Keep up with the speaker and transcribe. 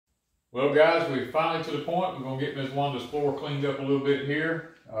Well guys, we're finally to the point. We're going to get Ms. Wanda's floor cleaned up a little bit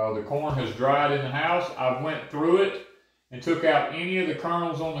here. The corn has dried in the house. I went through it and took out any of the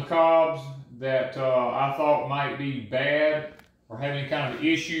kernels on the cobs that I thought might be bad or have any kind of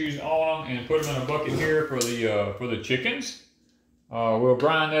issues on them, and put them in a bucket here for the chickens. We'll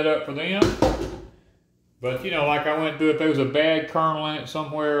grind that up for them. But you know, like I went through, if there was a bad kernel in it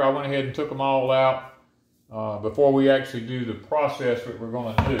somewhere, I went ahead and took them all out before we actually do the process that we're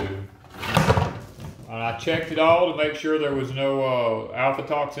going to do. And I checked it all to make sure there was no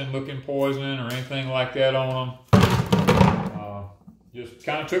alpha-toxin looking poison or anything like that on them. Just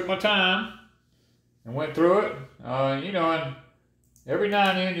kind of took my time and went through it. You know, and every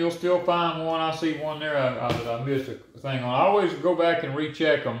now and then you'll still find one. I see one there that I missed a thing on. I always go back and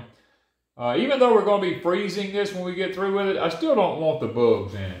recheck them. Even though we're going to be freezing this when we get through with it, I still don't want the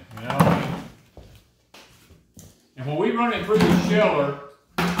bugs in it. You know what I mean? And when we run it through the sheller,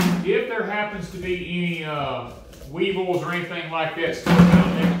 if there happens to be any weevils or anything like that still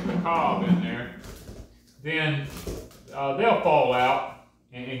down next to the cob in there, then they'll fall out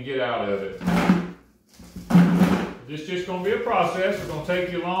and get out of it. This is just going to be a process. It's going to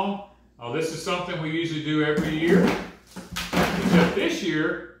take you long. This is something we usually do every year. Except this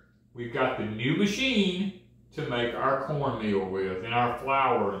year, we've got the new machine to make our cornmeal with, and our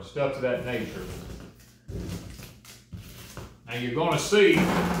flour and stuff of that nature. Now you're going to see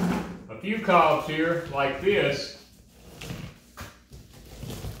a few cobs here like this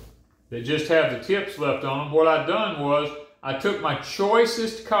that just have the tips left on them. What I've done was I took my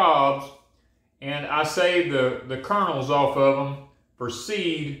choicest cobs and I saved the kernels off of them for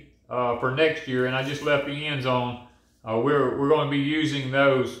seed for next year, and I just left the ends on. We're going to be using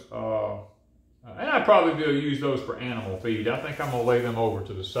those, and I probably will use those for animal feed. I think I'm going to lay them over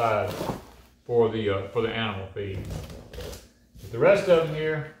to the side for the animal feed. The rest of them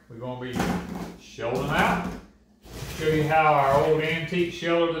here, we're going to be shelling them out. Show you how our old antique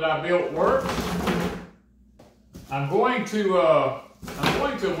sheller that I built works. I'm going to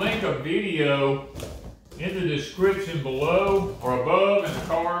link a video in the description below or above in the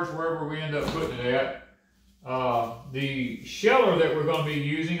cards, wherever we end up putting it at. The sheller that we're going to be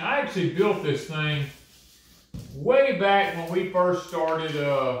using, I actually built this thing way back when we first started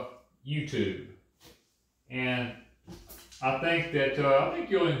YouTube, and I think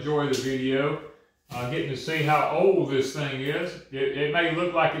you'll enjoy the video, getting to see how old this thing is. It may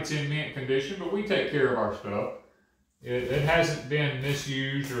look like it's in mint condition, but we take care of our stuff. It hasn't been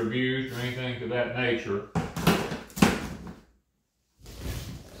misused or abused or anything to that nature.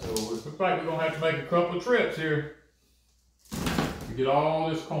 So it looks like we're going to have to make a couple of trips here to get all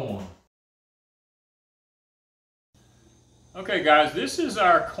this corn. Okay guys, this is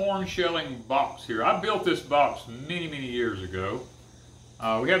our corn shelling box here. I built this box many, many years ago.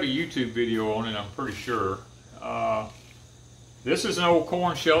 We have a YouTube video on it, I'm pretty sure. This is an old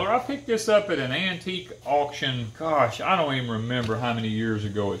corn sheller. I picked this up at an antique auction. Gosh, I don't even remember how many years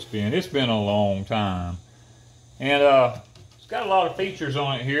ago it's been. It's been a long time. And it's got a lot of features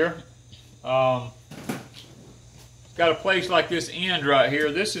on it here. It's got a place like this end right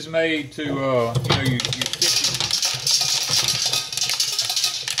here. This is made to, you know, you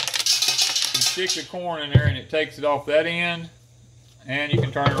stick the corn in there and it takes it off that end, and you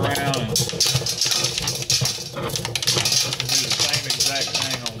can turn it around and do the same exact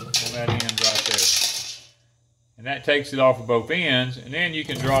thing on that end right there. And that takes it off of both ends, and then you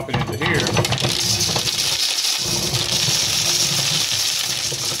can drop it into here.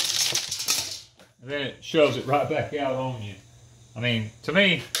 And then it shoves it right back out on you. I mean, to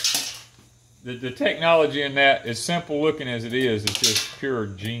me, the technology in that, as simple looking as it is, it's just pure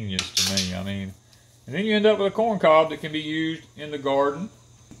genius to me. I mean, and then you end up with a corn cob that can be used in the garden.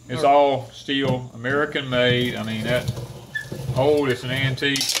 It's all steel, American made. I mean, that's old, it's an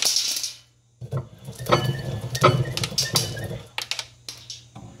antique.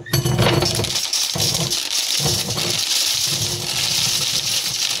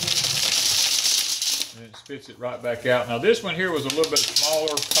 And it spits it right back out. Now this one here was a little bit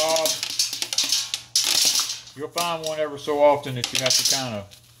smaller cob. You'll find one ever so often that you have to kind of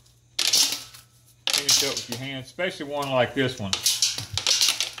finish up with your hands, especially one like this one.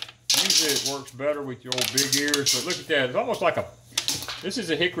 Usually it works better with your old big ears, but look at that. It's almost like this is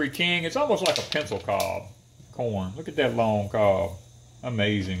a Hickory King. It's almost like a pencil cob corn. Look at that long cob.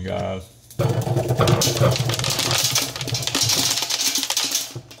 Amazing, guys. These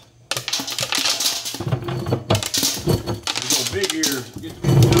old big ears get to be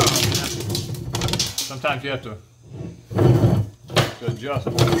the job. Sometimes you have to adjust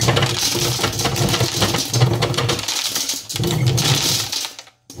them.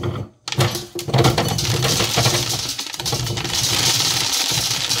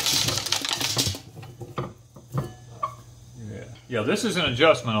 Yeah, this is an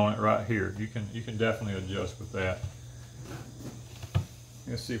adjustment on it right here. You can definitely adjust with that.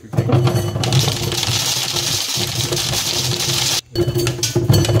 Let's see if we can.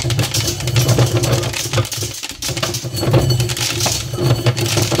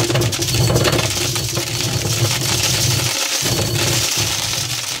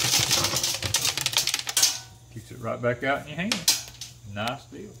 Kicks it right back out in your hand. Nice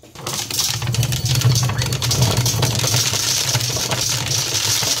deal.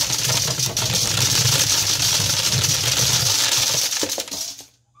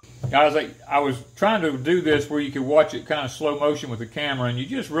 Guys, I was trying to do this where you could watch it kind of slow motion with the camera, and you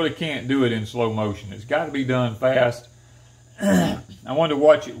just really can't do it in slow motion. It's got to be done fast. I wanted to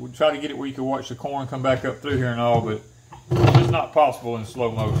watch it, try to get it where you could watch the corn come back up through here and all, but it's just not possible in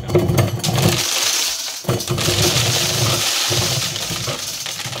slow motion.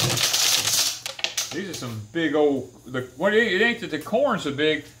 These are some big old, it ain't that the corn's so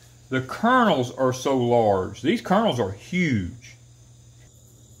big, the kernels are so large. These kernels are huge.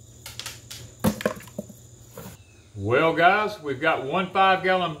 Well, guys, we've got one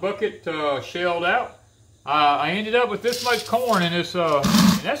 5-gallon bucket shelled out. I ended up with this much corn in this, and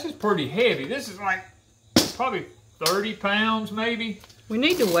this is pretty heavy. This is like probably 30 pounds maybe. We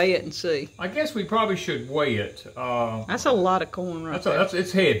need to weigh it and see. I guess we probably should weigh it. That's a lot of corn right there.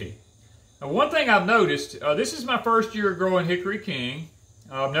 It's heavy. Now, one thing I've noticed, this is my first year growing Hickory King.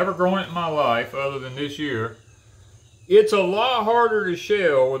 I've never grown it in my life other than this year. It's a lot harder to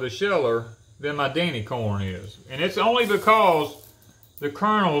shell with a sheller than my Danny corn is. And it's only because the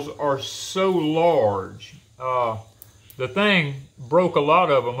kernels are so large. The thing broke a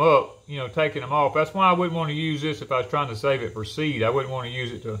lot of them up, you know, taking them off. That's why I wouldn't want to use this if I was trying to save it for seed. I wouldn't want to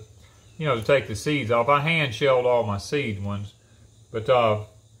use it to, you know, to take the seeds off. I hand shelled all my seed ones. But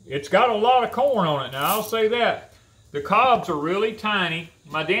it's got a lot of corn on it now, I'll say that. The cobs are really tiny.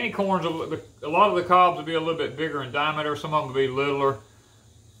 My Danny corns, a lot of the cobs will be a little bit bigger in diameter. Some of them will be littler.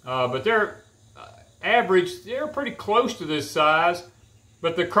 But they're average, they're pretty close to this size,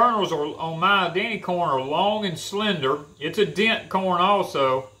 but the kernels are, on my Danny corn, are long and slender. It's a dent corn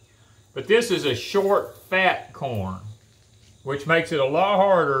also, but this is a short, fat corn, which makes it a lot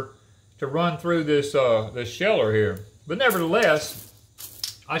harder to run through this this sheller here. But nevertheless,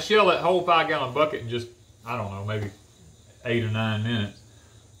 I shell that whole 5-gallon bucket in just, I don't know, maybe 8 or 9 minutes.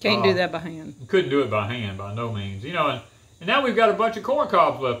 Can't do that by hand. Couldn't do it by hand, by no means. You know, and now we've got a bunch of corn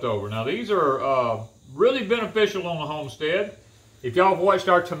cobs left over. Now these are really beneficial on the homestead. If y'all have watched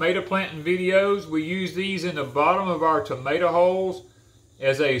our tomato planting videos, we use these in the bottom of our tomato holes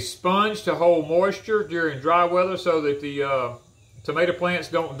as a sponge to hold moisture during dry weather so that the tomato plants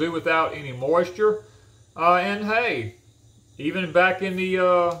don't do without any moisture. And hey, even back in the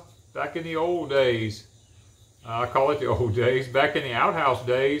old days, I call it the old days, back in the outhouse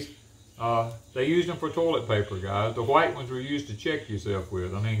days, they used them for toilet paper, guys. The white ones were used to check yourself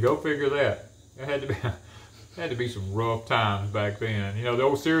with. I mean, go figure that. It had to be some rough times back then. You know, the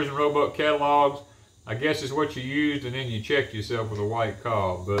old Sears and Roebuck catalogs, I guess is what you used, and then you checked yourself with a white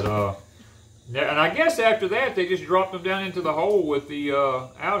cob. But and I guess after that, they just dropped them down into the hole with the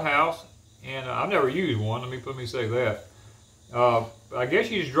outhouse. And I've never used one. Let me say that. I guess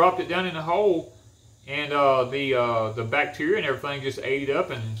you just dropped it down in the hole, and the bacteria and everything just ate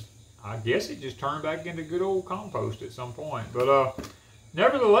up, and I guess it just turned back into good old compost at some point. But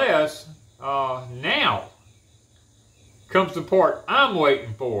nevertheless, now comes the part I'm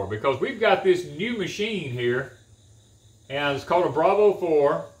waiting for, because we've got this new machine here, and it's called a Bravo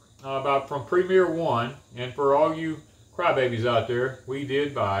 4 from Premier One. And for all you crybabies out there, we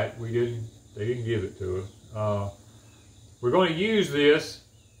did buy it. They didn't give it to us. We're going to use this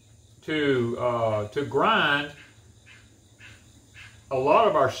to grind a lot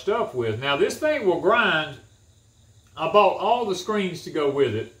of our stuff with. Now this thing will grind. I bought all the screens to go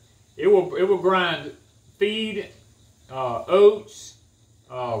with it. It will grind feed, oats,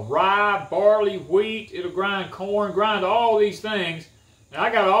 rye, barley, wheat. It'll grind corn, grind all these things. And I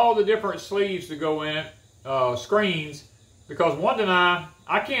got all the different sleeves to go in it, screens, because Wanda and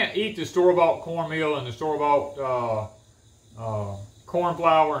I can't eat the store-bought cornmeal and the store-bought corn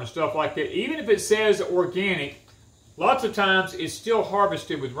flour and stuff like that. Even if it says organic, lots of times it's still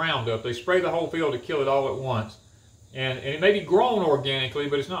harvested with Roundup. They spray the whole field to kill it all at once. And it may be grown organically,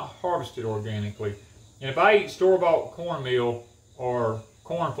 but it's not harvested organically. And if I eat store-bought cornmeal or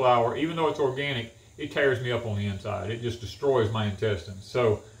corn flour, even though it's organic, it tears me up on the inside. It just destroys my intestines.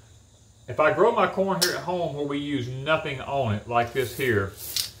 So if I grow my corn here at home where we use nothing on it, like this here,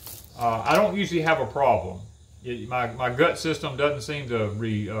 I don't usually have a problem. My gut system doesn't seem to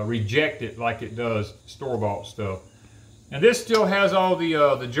reject it like it does store-bought stuff. And this still has all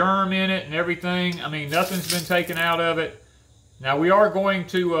the germ in it and everything. I mean, nothing's been taken out of it. Now we are going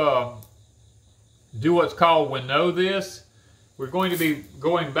to do what's called winnow this. We're going to be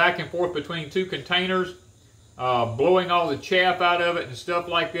going back and forth between two containers, blowing all the chaff out of it and stuff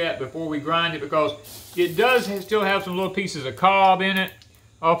like that before we grind it, because it does still have some little pieces of cob in it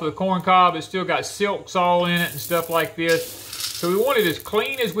off of the corn cob. It's still got silks all in it and stuff like this. So we want it as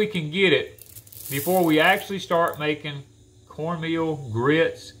clean as we can get it before we actually start making cornmeal,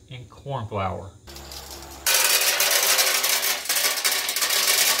 grits, and corn flour.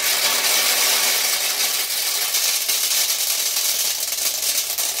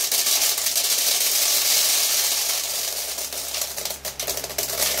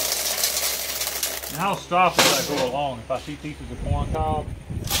 And I'll stop as I go along. If I see pieces of corn cob,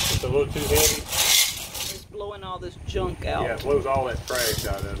 it's a little too heavy. It's blowing all this junk out. Yeah, it blows all that trash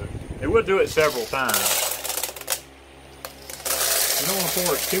out of it. And we'll do it several times. You don't want to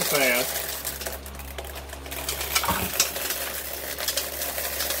pour it too fast.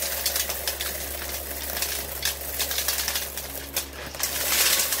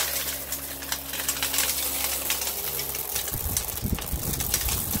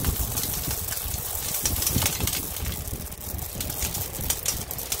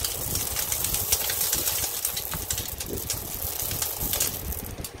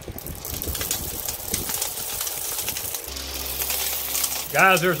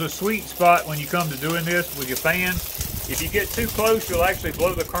 Guys, there's a sweet spot when you come to doing this with your fan. If you get too close, you'll actually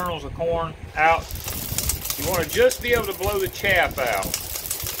blow the kernels of corn out. You want to just be able to blow the chaff out.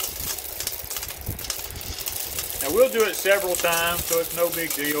 Now we'll do it several times, so it's no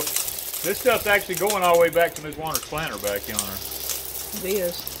big deal. This stuff's actually going all the way back to Ms. Wanda's planter back yonder. It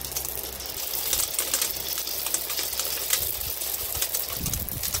is.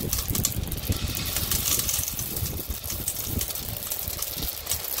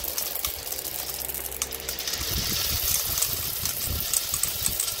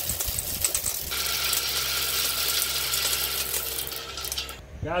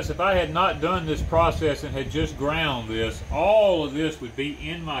 Guys, if I had not done this process and had just ground this, all of this would be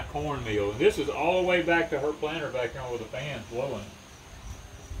in my cornmeal. And this is all the way back to her planter back there where the fan's blowing.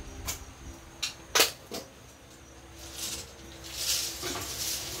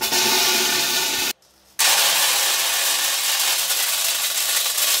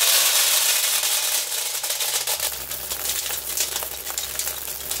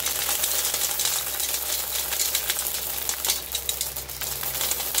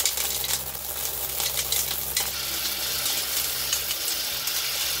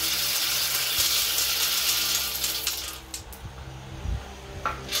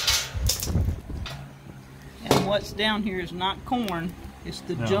 What's down here is not corn, it's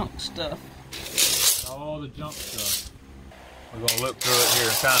the junk stuff. All the junk stuff. We're going to look through it here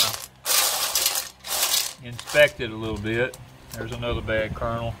and kind of inspect it a little bit. There's another bad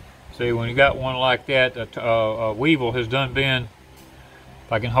kernel. See, when you got one like that, a weevil has done been,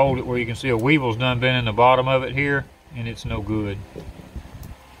 if I can hold it where you can see, a weevil's done been in the bottom of it here, and it's no good.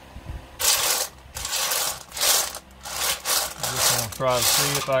 I just want to try to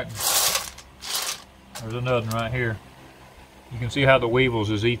see if I can. There's another one right here. You can see how the weevils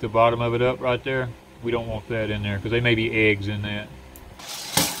just eat the bottom of it up right there. We don't want that in there because they may be eggs in that.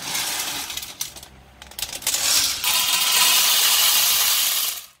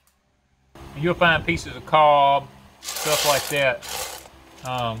 And you'll find pieces of cob, stuff like that.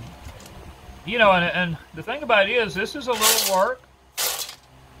 You know, and the thing about it is, this is a little work.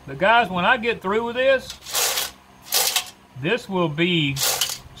 But guys, when I get through with this, this will be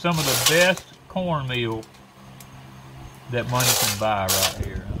some of the best cornmeal that money can buy right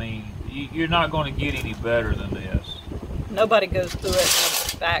here. I mean, you're not going to get any better than this. Nobody goes through it in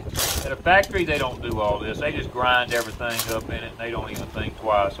a factory. At a factory, they don't do all this. They just grind everything up in it, and they don't even think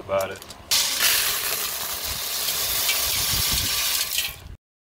twice about it.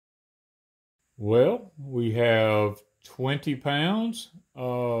 Well, we have 20 pounds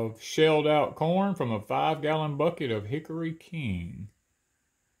of shelled out corn from a 5-gallon bucket of Hickory King.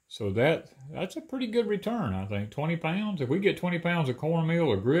 So that's a pretty good return, I think. 20 pounds. If we get 20 pounds of cornmeal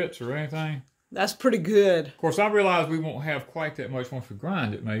or grits or anything. That's pretty good. Of course, I realize we won't have quite that much once we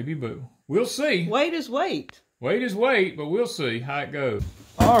grind it, maybe, but we'll see. Weight is weight. Weight is weight, but we'll see how it goes.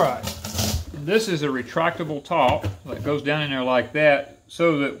 All right. And this is a retractable top that goes down in there like that,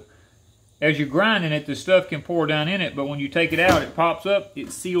 so that as you're grinding it, the stuff can pour down in it, but when you take it out, it pops up,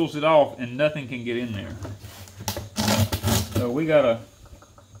 it seals it off, and nothing can get in there. So we got to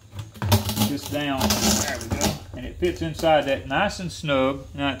this down, there we go, and it fits inside that nice and snug.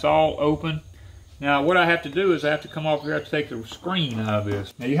 Now it's all open. Now what I have to do is I have to come off here, I have to take the screen out of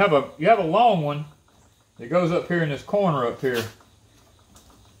this. Now you have a long one that goes up here in this corner up here.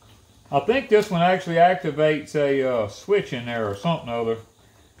 I think this one actually activates a switch in there or something or other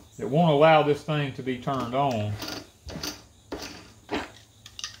that won't allow this thing to be turned on.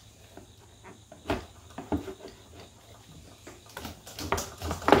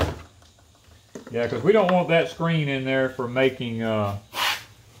 Yeah, because we don't want that screen in there for making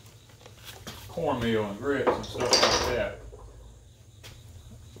cornmeal and grits and stuff like that.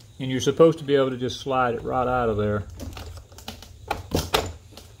 And you're supposed to be able to just slide it right out of there.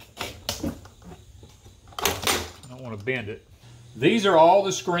 I don't want to bend it. These are all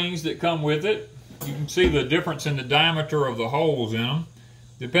the screens that come with it. You can see the difference in the diameter of the holes in them,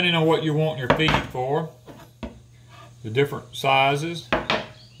 depending on what you want your feed for. The different sizes.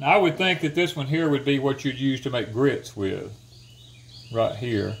 Now I would think that this one here would be what you'd use to make grits with. Right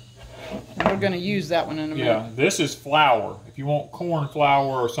here. And we're going to use that one in a minute. Yeah, this is flour. If you want corn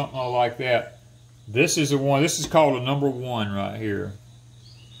flour or something like that, this is the one. This is called a #1 right here.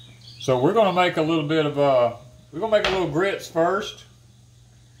 So we're going to make a little bit of we're going to make a little grits first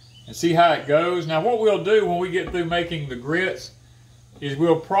and see how it goes. Now what we'll do when we get through making the grits is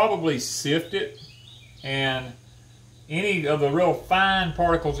we'll probably sift it, and any of the real fine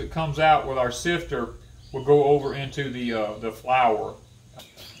particles that comes out with our sifter will go over into the flour.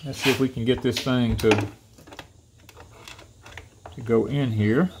 Let's see if we can get this thing to go in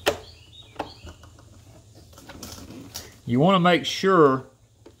here. You want to make sure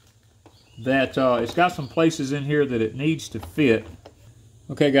that it's got some places in here that it needs to fit.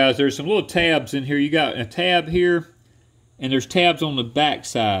 Okay guys, there's some little tabs in here. You got a tab here, and there's tabs on the back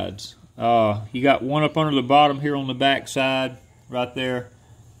sides. You got one up under the bottom here on the back side, right there.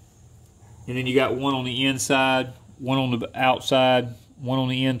 And then you got one on the inside, one on the outside, one on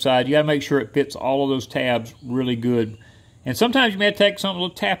the inside. You got to make sure it fits all of those tabs really good. And sometimes you may have to take something,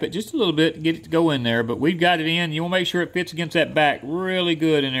 tap it just a little bit to get it to go in there. But we've got it in. You want to make sure it fits against that back really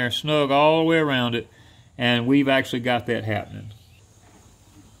good in there, snug all the way around it. And we've actually got that happening.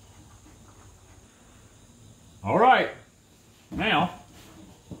 All right. Now,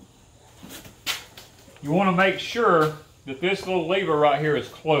 you want to make sure that this little lever right here is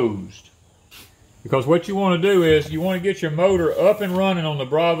closed. Because what you want to do is you want to get your motor up and running on the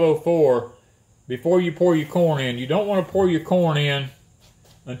Bravo 4 before you pour your corn in. You don't want to pour your corn in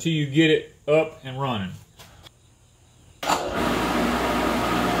until you get it up and running.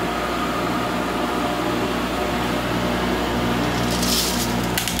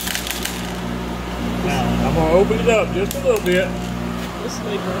 Now, I'm going to open it up just a little bit. This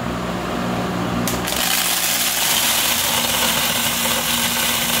lever.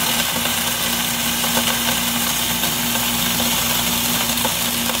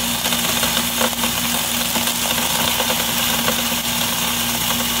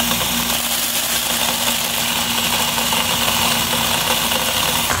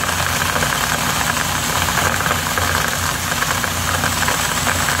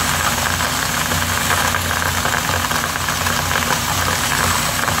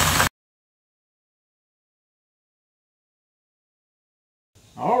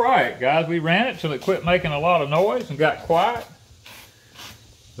 Alright guys, we ran it till it quit making a lot of noise and got quiet.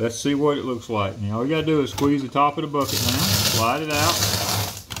 Let's see what it looks like. Now all you gotta do is squeeze the top of the bucket down, slide it out,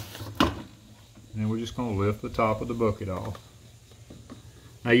 and then we're just gonna lift the top of the bucket off.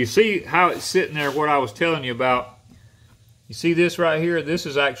 Now you see how it's sitting there, what I was telling you about. You see this right here? This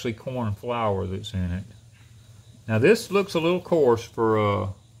is actually corn flour that's in it. Now this looks a little coarse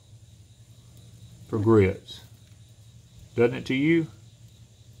for grits. Doesn't it to you?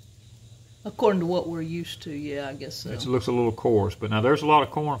 According to what we're used to, yeah, I guess so. It looks a little coarse, but now there's a lot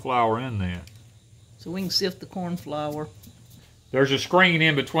of corn flour in that. So we can sift the corn flour. There's a screen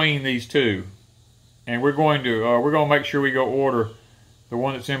in between these two, and we're going to make sure we go order the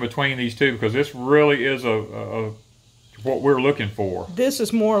one that's in between these two, because this really is what we're looking for. This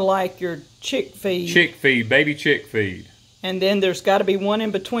is more like your chick feed. Chick feed, baby chick feed. And then there's got to be one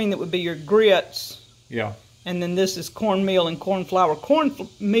in between that would be your grits. Yeah. And then this is cornmeal and corn flour.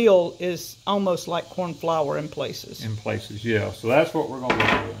 Cornmeal is almost like corn flour in places. In places, yeah. So that's what we're going to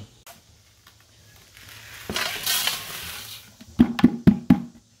be doing.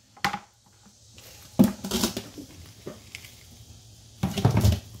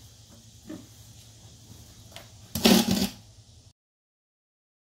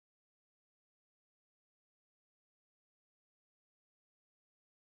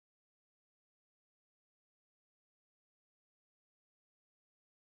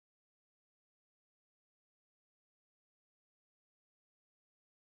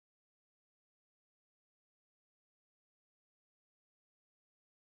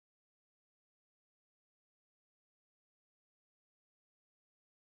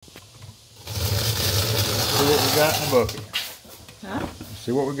 we got in the bucket. Huh? Let's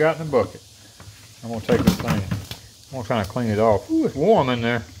see what we got in the bucket. I'm going to take this thing. I'm going to try to clean it off. Ooh, it's warm in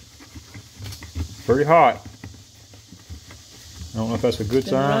there. Pretty hot. I don't know if that's a good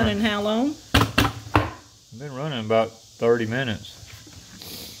sign. Been running how long? I've been running about 30 minutes.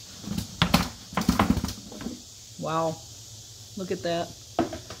 Wow. Look at that.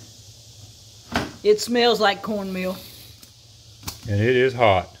 It smells like cornmeal. And it is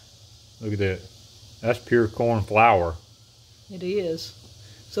hot. Look at that. That's pure corn flour. It is.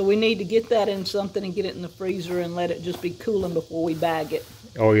 So we need to get that in something and get it in the freezer and let it just be cooling before we bag it.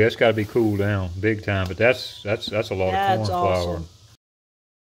 Oh yeah, it's got to be cooled down big time. But that's a lot of corn flour. Awesome.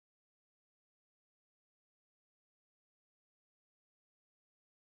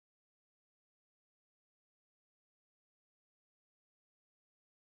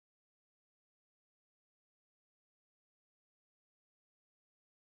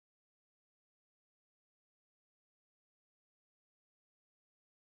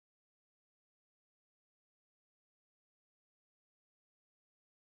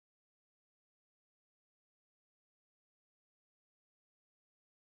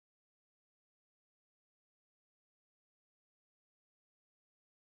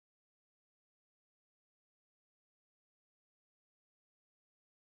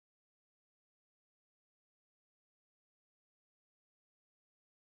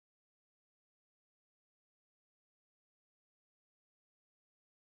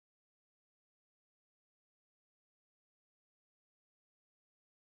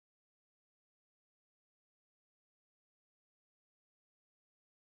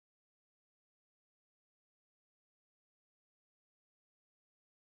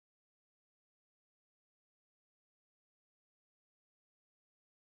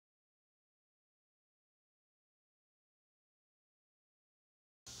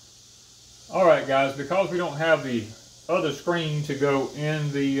 Alright guys, because we don't have the other screen to go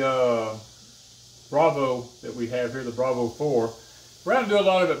in the Bravo that we have here, the Bravo 4, we're going to do a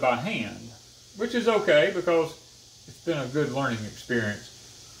lot of it by hand, which is okay because it's been a good learning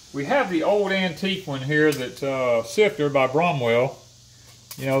experience. We have the old antique one here that's Sifter by Bromwell,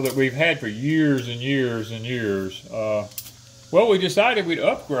 you know, that we've had for years and years and years. Well, we decided we'd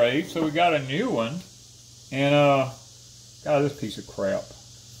upgrade, so we got a new one, and God, this piece of crap.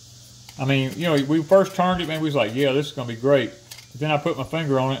 I mean, you know, we first turned it, man, we was like, yeah, this is going to be great. But then I put my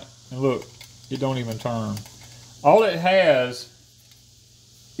finger on it, and look, it don't even turn. All it has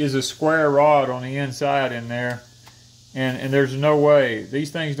is a square rod on the inside in there, and there's no way.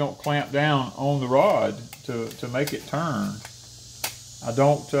 These things don't clamp down on the rod to make it turn. I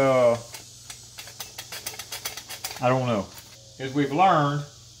don't know. As we've learned,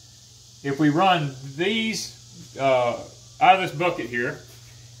 if we run these out of this bucket here,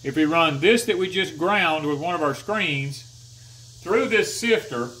 if we run this that we just ground with one of our screens through this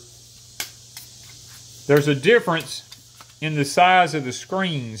sifter, there's a difference in the size of the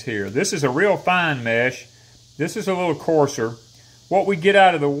screens here. This is a real fine mesh. This is a little coarser. What we get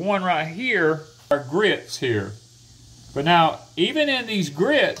out of the one right here are grits here. But now, even in these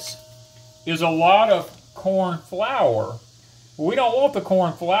grits is a lot of corn flour. We don't want the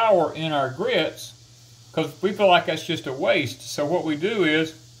corn flour in our grits because we feel like that's just a waste. So what we do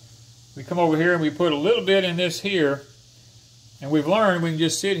is we come over here and we put a little bit in this here, and we've learned we can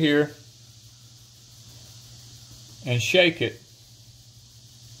just sit here and shake it.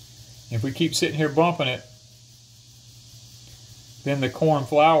 If we keep sitting here bumping it, then the corn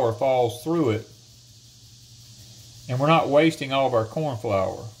flour falls through it. And we're not wasting all of our corn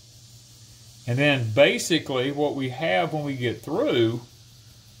flour. And then basically what we have when we get through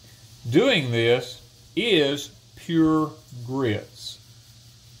doing this is pure grits.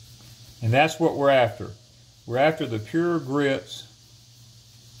 And that's what we're after. We're after the pure grits.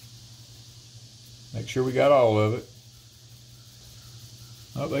 Make sure we got all of it.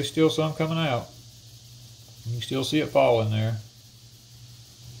 Oh, there's still some coming out. You can still see it falling there.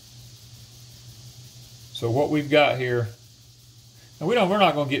 So what we've got here, and we're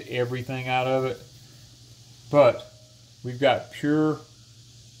not going to get everything out of it, but we've got pure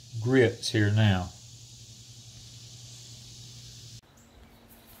grits here now.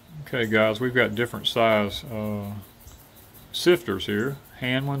 Okay guys, we've got different size sifters here,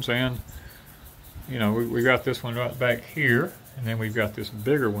 hand ones, and you know, we got this one right back here, and then we've got this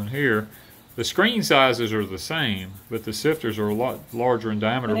bigger one here. The screen sizes are the same, but the sifters are a lot larger in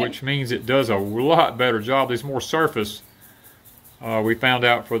diameter, which means it does a lot better job. There's more surface, we found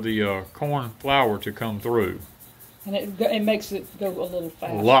out, for the corn flour to come through. And it makes it go a little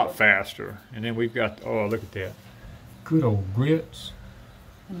faster. A lot faster. And then we've got, oh, look at that. Good old grits.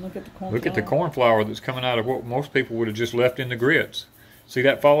 And look at the corn Look flour. at the corn flour that's coming out of what most people would have just left in the grits. See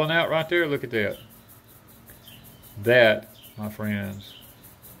that falling out right there? Look at that. That, my friends,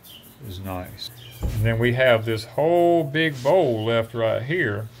 is nice. And then we have this whole big bowl left right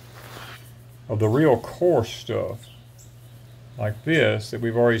here of the real coarse stuff, like this, that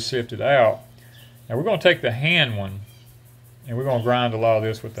we've already sifted out. Now we're going to take the hand one, and we're going to grind a lot of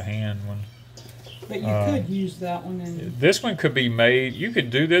this with the hand one. But you could use that one. This one could be made, you could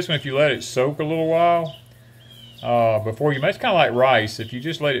do this one if you let it soak a little while before you make. It's kind of like rice. If you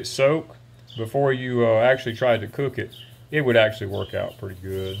just let it soak before you actually tried to cook it, it would actually work out pretty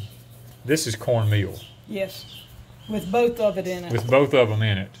good. This is cornmeal. Yes, with both of it in it. With both of them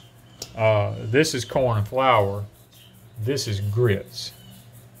in it. This is corn flour. This is grits.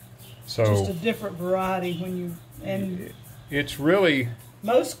 So just a different variety when you it's really.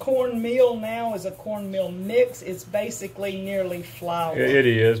 Most cornmeal now is a cornmeal mix. It's basically nearly flour. It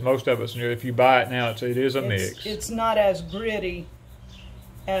is. Most of it's if you buy it now, it is a mix. It's not as gritty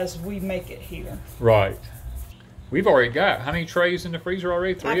as we make it here. Right. We've already got how many trays in the freezer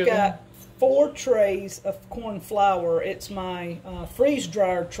already? 3 I've of them? got 4 trays of corn flour. It's my freeze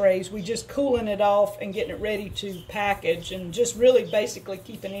dryer trays. We just cooling it off and getting it ready to package, and just really basically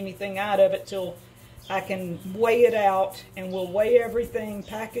keeping anything out of it till I can weigh it out, and we'll weigh everything,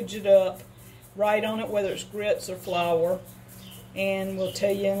 package it up, write on it whether it's grits or flour, and we'll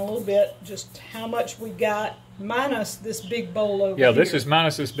tell you in a little bit just how much we got minus this big bowl over here. Yeah, this is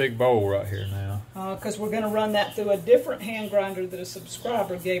minus this big bowl right here now. Because we're going to run that through a different hand grinder that a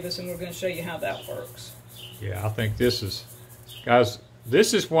subscriber gave us, and we're going to show you how that works. Yeah, I think this is, guys,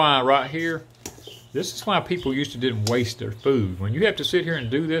 this is why right here, this is why people used to didn't waste their food. When you have to sit here and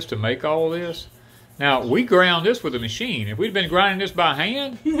do this to make all of this. Now, we ground this with a machine. If we'd been grinding this by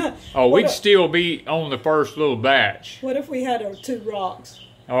hand, oh, we'd still be on the first little batch. What if we had our 2 rocks?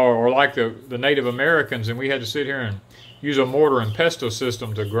 Or like the Native Americans, and we had to sit here and use a mortar and pestle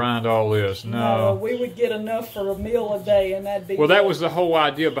system to grind all this. No, we would get enough for a meal a day, and that'd be well, that was the whole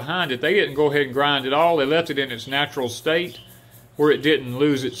idea behind it. They didn't go ahead and grind it all. They left it in its natural state where it didn't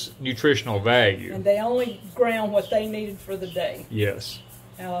lose its nutritional value. And they only ground what they needed for the day. Yes.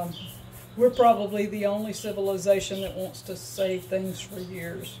 We're probably the only civilization that wants to save things for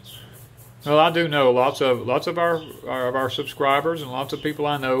years. Well, I do know lots of our subscribers and lots of people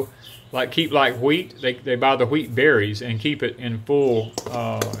I know keep wheat. They buy the wheat berries and keep it in full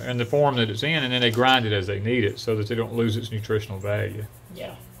in the form that it's in, and then they grind it as they need it so that they don't lose its nutritional value.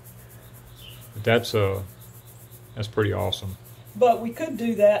 Yeah. But that's pretty awesome. But we could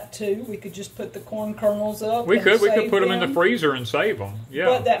do that too. We could just put the corn kernels up. We could put them in the freezer and save them. Yeah.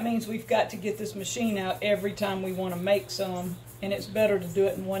 But that means we've got to get this machine out every time we want to make some, and it's better to do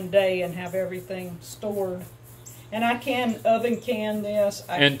it in one day and have everything stored. And I can oven can this.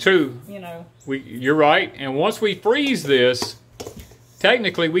 You're right. And once we freeze this,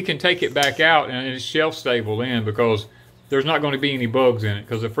 technically we can take it back out and it's shelf stable then, because there's not going to be any bugs in it,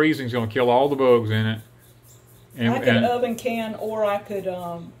 because the freezing is going to kill all the bugs in it. I could oven can, or I could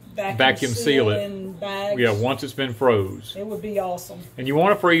vacuum seal it in bags. Yeah, once it's been froze. It would be awesome. And you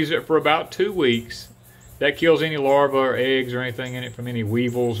want to freeze it for about 2 weeks. That kills any larvae or eggs or anything in it from any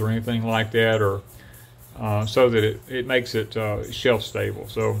weevils or anything like that, or so that it makes it shelf stable.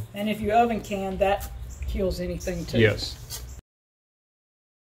 So. And if you oven can, that kills anything too. Yes.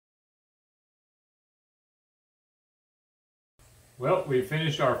 Well, we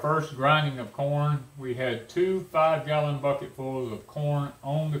finished our first grinding of corn. We had 2 5-gallon bucketfuls of corn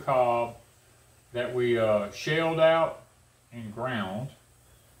on the cob that we shelled out and ground.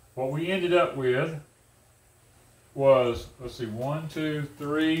 What we ended up with was, let's see, 1, 2,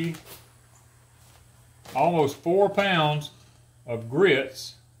 3, almost 4 pounds of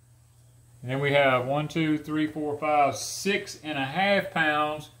grits. And then we have 1, 2, 3, 4, 5, 6.5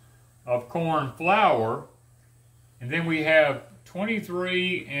 pounds of corn flour. And then we have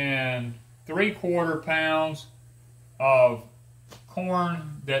 23 3/4 pounds of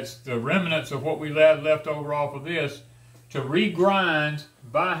corn that's the remnants of what we left over off of this to regrind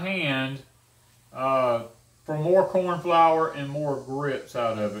by hand for more corn flour and more grits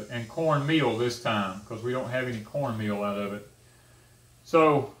out of it, and cornmeal this time, because we don't have any cornmeal out of it.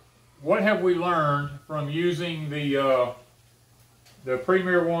 So what have we learned from using the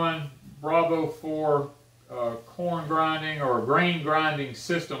Premier One Bravo 4 corn grinding or grain grinding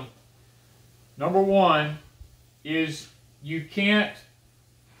system? Number 1 is you can't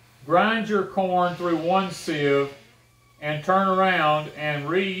grind your corn through one sieve and turn around and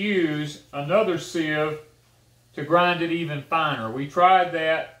reuse another sieve to grind it even finer. We tried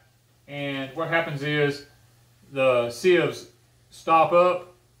that, and what happens is the sieves stop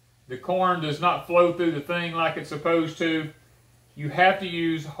up the corn does not flow through the thing like it's supposed to, you have to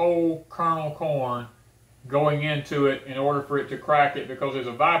use whole kernel corn going into it in order for it to crack it, because there's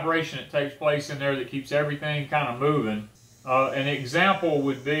a vibration that takes place in there that keeps everything kind of moving. An example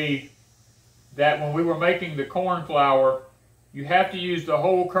would be that when we were making the corn flour, you have to use the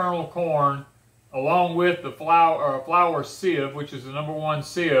whole kernel corn along with the flour sieve, which is the #1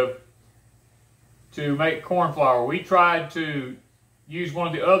 sieve, to make corn flour. We tried to use one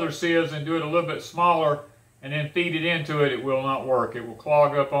of the other sieves and do it a little bit smaller and then feed it into it. It will not work. It will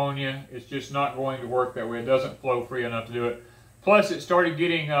clog up on you. It's just not going to work that way. It doesn't flow free enough to do it. Plus it started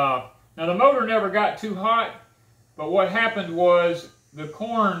getting, now the motor never got too hot, but what happened was the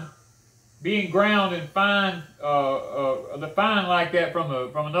corn being ground and fine, the fine like that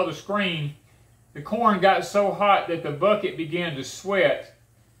from another screen, the corn got so hot that the bucket began to sweat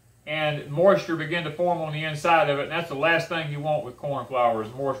and moisture began to form on the inside of it, and that's the last thing you want with corn flour,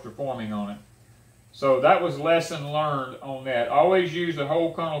 is moisture forming on it. So that was lesson learned on that. Always use the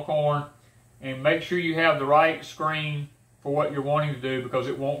whole kernel corn and make sure you have the right screen for what you're wanting to do, because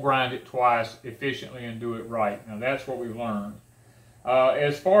it won't grind it twice efficiently and do it right. Now that's what we've learned.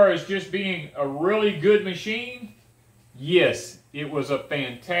 As far as just being a really good machine, yes, it was a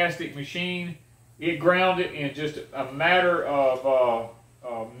fantastic machine. It ground it in just a matter of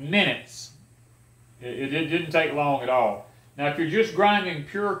minutes. It didn't take long at all. Now, if you're just grinding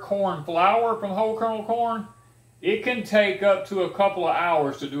pure corn flour from whole kernel corn, it can take up to a couple of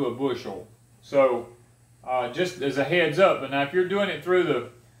hours to do a bushel. So, just as a heads up. But now, if you're doing it through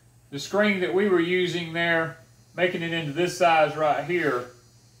the screen that we were using there, making it into this size right here,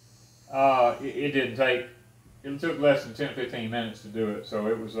 it didn't take, it took less than 10-15 minutes to do it. So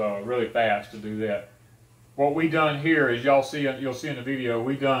it was really fast to do that. What we done here is, you'll see in the video,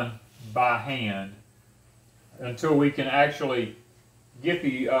 we done by hand until we can actually get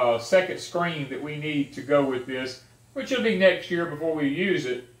the second screen that we need to go with this, which will be next year before we use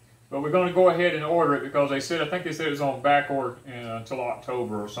it. But we're going to go ahead and order it, because they said, I think they said it was on back order until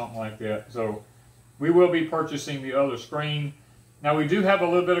October or something like that. So we will be purchasing the other screen. Now we do have a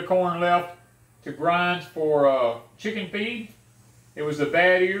little bit of corn left to grind for chicken feed. It was the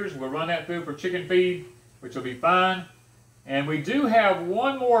bad ears. We'll run that through for chicken feed, which will be fine. And we do have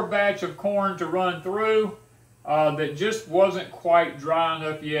one more batch of corn to run through that just wasn't quite dry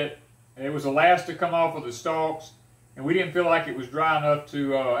enough yet. It was the last to come off of the stalks, and we didn't feel like it was dry enough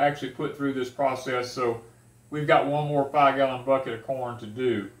to actually put through this process. So we've got one more 5-gallon bucket of corn to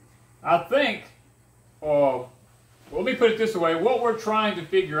do. I think, let me put it this way, what we're trying to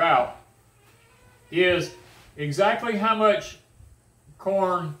figure out is exactly how much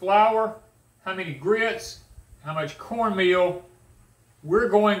corn flour, how many grits, how much cornmeal we're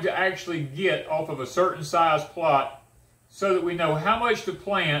going to actually get off of a certain size plot, so that we know how much to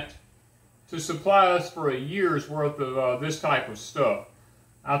plant to supply us for a year's worth of this type of stuff.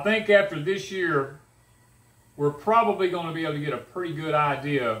 I think after this year, we're probably going to be able to get a pretty good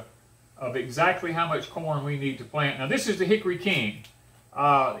idea of exactly how much corn we need to plant. Now this is the Hickory King.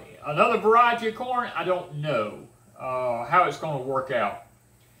 Another variety of corn, I don't know how it's going to work out.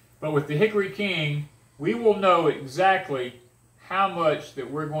 But with the Hickory King, we will know exactly how much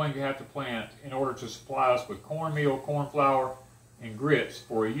that we're going to have to plant in order to supply us with cornmeal, corn flour, and grits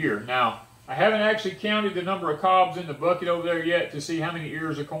for a year. Now, I haven't actually counted the number of cobs in the bucket over there yet to see how many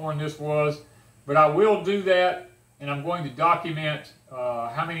ears of corn this was, but I will do that, and I'm going to document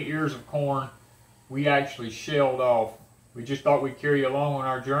how many ears of corn we actually shelled off. We just thought we'd carry you along on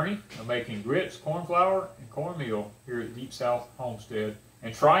our journey of making grits, corn flour, and cornmeal here at Deep South Homestead,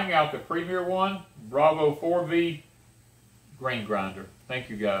 and trying out the Premier One Bravo 4V grain grinder.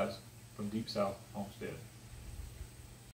 Thank you guys from Deep South Homestead.